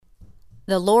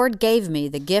The Lord gave me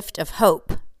the gift of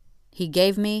hope. He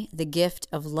gave me the gift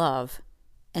of love.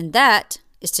 And that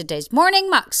is today's Morning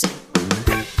Moxie.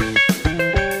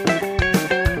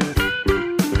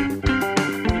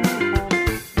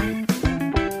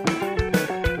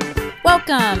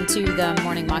 Welcome to the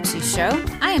Morning Moxie Show.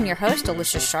 I am your host,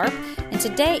 Alicia Sharp, and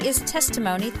today is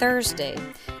Testimony Thursday.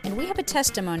 And we have a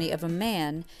testimony of a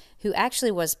man who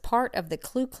actually was part of the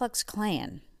Ku Klux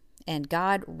Klan. And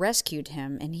God rescued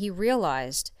him, and he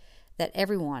realized that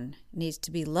everyone needs to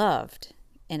be loved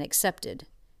and accepted,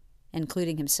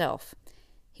 including himself.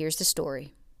 Here's the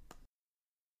story.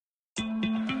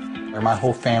 My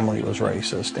whole family was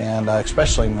racist, and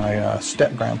especially my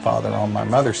step-grandfather on my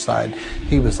mother's side.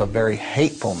 He was a very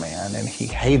hateful man, and he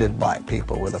hated black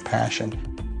people with a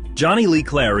passion. Johnny Lee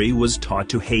Clary was taught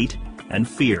to hate and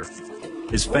fear.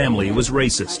 His family was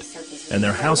racist, and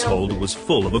their household was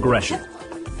full of aggression.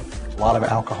 A lot of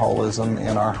alcoholism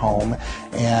in our home,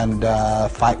 and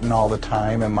fighting all the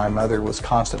time, and my mother was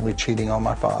constantly cheating on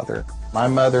my father. My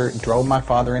mother drove my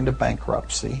father into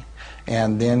bankruptcy,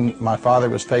 and then my father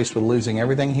was faced with losing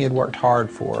everything he had worked hard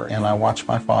for, and I watched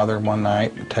my father one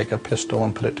night take a pistol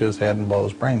and put it to his head and blow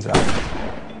his brains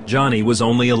out. Johnny was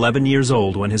only 11 years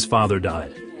old when his father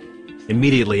died.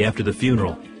 Immediately after the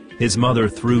funeral, his mother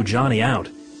threw Johnny out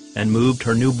and moved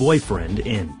her new boyfriend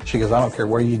in. She goes, "I don't care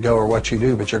where you go or what you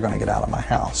do, but you're going to get out of my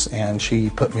house." And she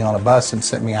put me on a bus and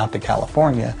sent me out to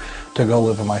California to go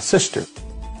live with my sister.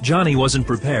 Johnny wasn't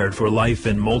prepared for life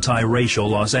in multiracial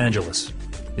Los Angeles.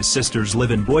 His sister's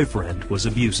live-in boyfriend was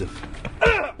abusive.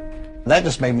 That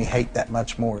just made me hate that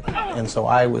much more. And so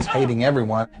I was hating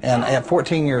everyone. And at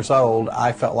 14 years old,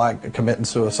 I felt like committing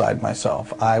suicide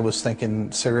myself. I was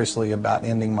thinking seriously about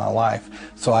ending my life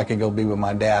so I could go be with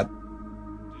my dad.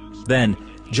 Then,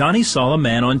 Johnny saw a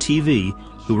man on TV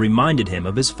who reminded him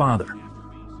of his father.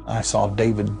 I saw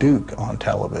David Duke on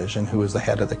television, who was the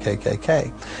head of the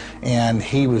KKK. And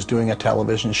he was doing a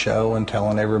television show and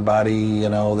telling everybody, you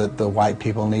know, that the white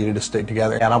people needed to stick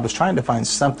together. And I was trying to find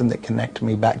something that connected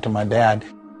me back to my dad.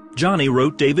 Johnny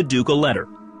wrote David Duke a letter,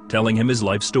 telling him his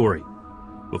life story.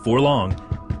 Before long,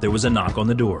 there was a knock on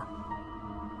the door.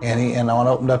 And when I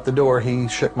opened up the door, he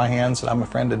shook my hand and said, "I'm a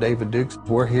friend of David Duke's.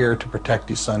 We're here to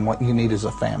protect you, son. What you need is a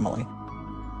family."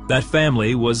 That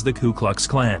family was the Ku Klux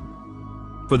Klan.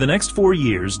 For the next 4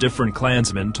 years, different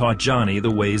Klansmen taught Johnny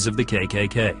the ways of the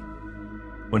KKK.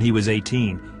 When he was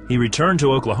 18, he returned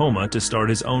to Oklahoma to start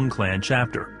his own Klan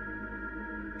chapter.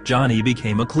 Johnny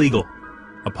became a Kleagle,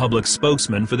 a public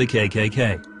spokesman for the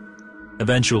KKK.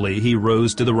 Eventually, he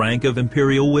rose to the rank of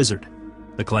Imperial Wizard,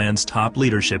 the Klan's top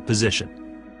leadership position.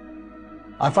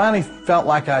 I finally felt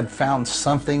like I'd found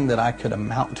something that I could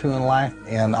amount to in life,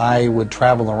 and I would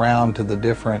travel around to the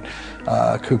different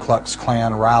Ku Klux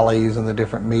Klan rallies and the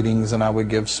different meetings, and I would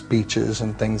give speeches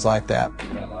and things like that.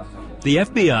 The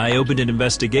FBI opened an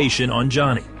investigation on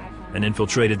Johnny and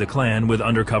infiltrated the Klan with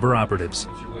undercover operatives.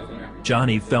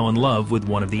 Johnny fell in love with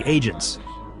one of the agents,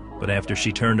 but after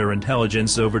she turned her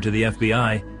intelligence over to the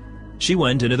FBI, she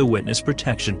went into the witness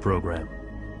protection program.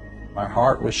 My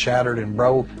heart was shattered and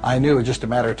broke. I knew it was just a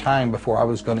matter of time before I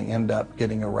was going to end up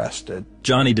getting arrested.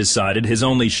 Johnny decided his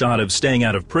only shot of staying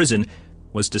out of prison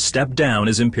was to step down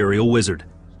as Imperial Wizard.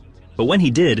 But when he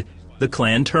did, the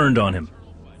Klan turned on him,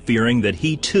 fearing that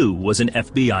he too was an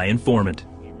FBI informant.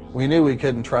 "We knew we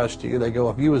couldn't trust you." They go,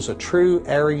 "If you was a true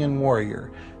Aryan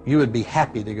warrior, you would be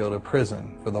happy to go to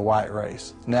prison for the white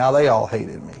race." Now they all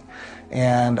hated me.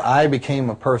 And I became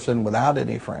a person without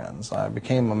any friends. I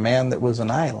became a man that was an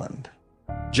island.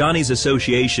 Johnny's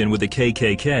association with the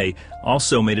KKK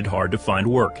also made it hard to find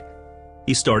work.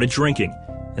 He started drinking,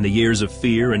 and the years of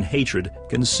fear and hatred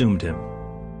consumed him.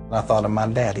 I thought of my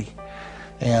daddy,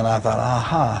 and I thought,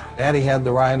 aha, Daddy had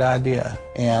the right idea.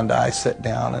 And I sat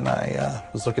down and I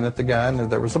was looking at the gun, and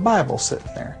there was a Bible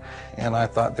sitting there. And I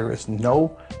thought, there is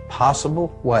no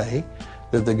possible way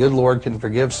that the good Lord can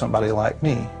forgive somebody like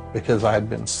me, because I had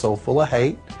been so full of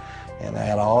hate and I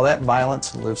had all that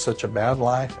violence and lived such a bad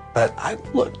life. But I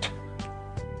looked.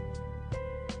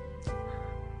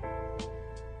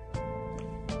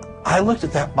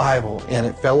 At that Bible, and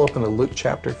it fell open to Luke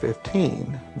chapter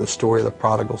 15, the story of the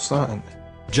prodigal son.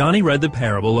 Johnny read the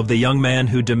parable of the young man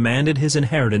who demanded his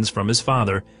inheritance from his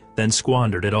father, then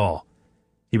squandered it all.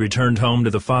 He returned home to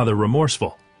the father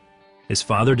remorseful. His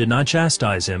father did not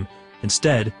chastise him.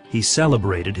 Instead, he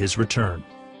celebrated his return.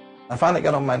 I finally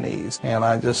got on my knees, and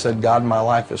I just said, "God, my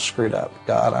life is screwed up.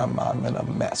 God, I'm in a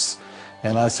mess."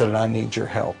 And I said, "I need your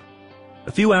help."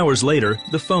 A few hours later,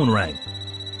 the phone rang.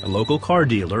 A local car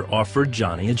dealer offered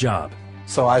Johnny a job.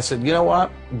 So I said, you know what?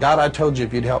 God, I told you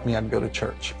if you'd help me, I'd go to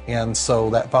church. And so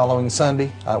that following Sunday,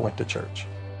 I went to church.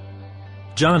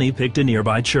 Johnny picked a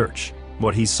nearby church.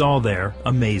 What he saw there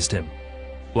amazed him.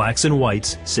 Blacks and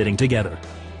whites sitting together.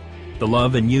 The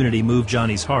love and unity moved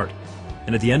Johnny's heart,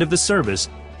 and at the end of the service,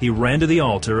 he ran to the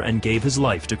altar and gave his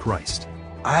life to Christ.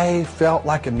 I felt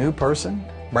like a new person,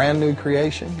 brand new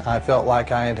creation. I felt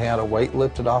like I had had a weight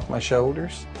lifted off my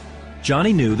shoulders.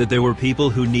 Johnny knew that there were people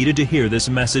who needed to hear this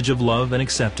message of love and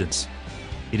acceptance.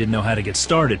 He didn't know how to get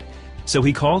started, so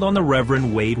he called on the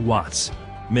Reverend Wade Watts,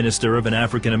 minister of an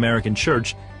African-American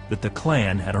church that the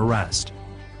Klan had harassed.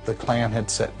 The Klan had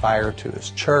set fire to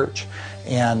his church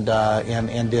and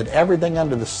did everything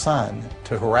under the sun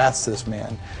to harass this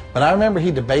man. But I remember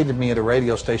he debated me at a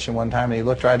radio station one time, and he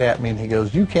looked right at me and he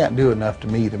goes, "You can't do enough to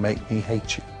me to make me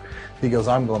hate you." He goes,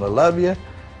 "I'm going to love you."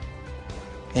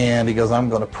 And he goes, "I'm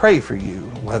going to pray for you,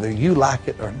 whether you like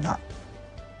it or not."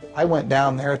 I went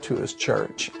down there to his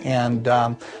church, and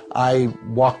I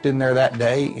walked in there that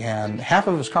day, and half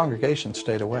of his congregation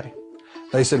stayed away.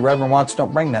 They said, "Reverend Watts,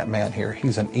 don't bring that man here.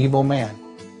 He's an evil man."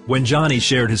 When Johnny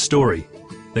shared his story,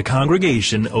 the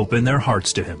congregation opened their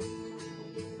hearts to him.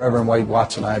 Reverend Wade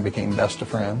Watts and I became best of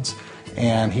friends,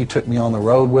 and he took me on the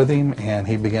road with him, and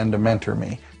he began to mentor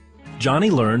me. Johnny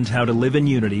learned how to live in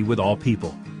unity with all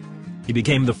people. He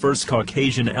became the first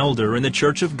Caucasian elder in the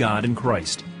Church of God in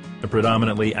Christ, a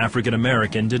predominantly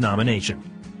African-American denomination.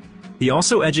 He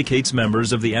also educates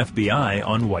members of the FBI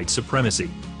on white supremacy.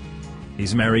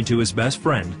 He's married to his best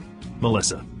friend,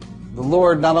 Melissa. The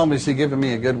Lord, not only has He given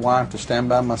me a good wife to stand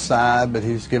by my side, but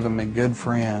He's given me good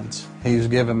friends. He's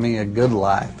given me a good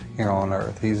life here on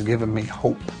earth. He's given me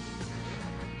hope.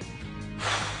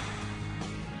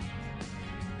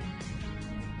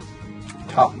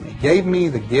 Taught me, gave me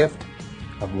the gift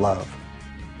of love.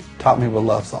 Taught me what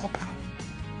love's all about.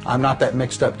 I'm not that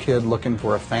mixed up kid looking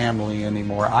for a family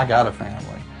anymore. I got a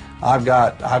family. I've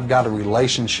got a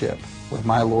relationship with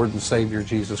my Lord and Savior,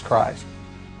 Jesus Christ.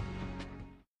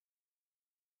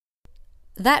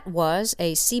 That was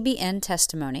a CBN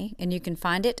testimony, and you can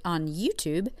find it on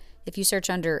YouTube if you search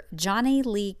under Johnny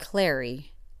Lee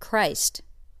Clary, Christ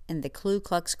and the Ku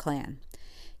Klux Klan.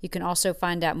 You can also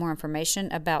find out more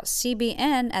information about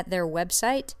CBN at their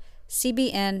website,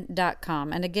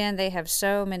 cbn.com. And again, they have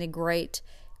so many great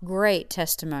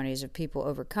testimonies of people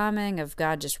overcoming, of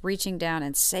God just reaching down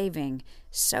and saving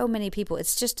so many people.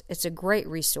 It's a great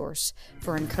resource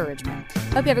for encouragement.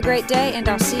 Hope you have a great day, and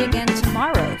I'll see you again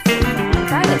tomorrow for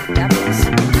Friday. God bless.